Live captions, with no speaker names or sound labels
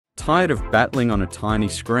Tired of battling on a tiny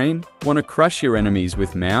screen? Want to crush your enemies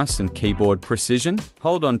with mouse and keyboard precision?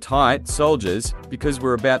 Hold on tight, soldiers, because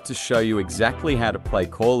we're about to show you exactly how to play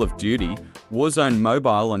Call of Duty Warzone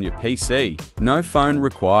Mobile on your PC. No phone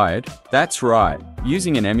required. That's right.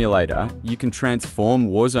 Using an emulator, you can transform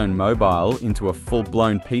Warzone Mobile into a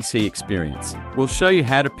full-blown PC experience. We'll show you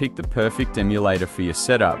how to pick the perfect emulator for your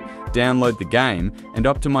setup, download the game, and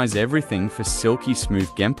optimize everything for silky smooth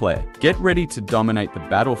gameplay. Get ready to dominate the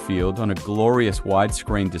battlefield on a glorious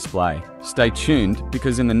widescreen display. Stay tuned,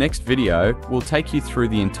 because in the next video, we'll take you through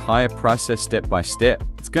the entire process step by step.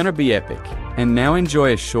 It's gonna be epic. And now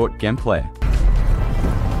enjoy a short gameplay.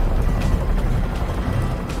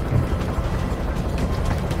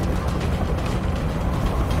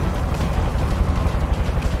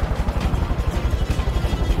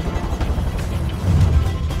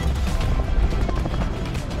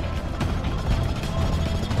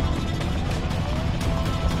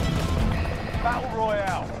 Battle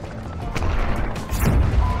Royale.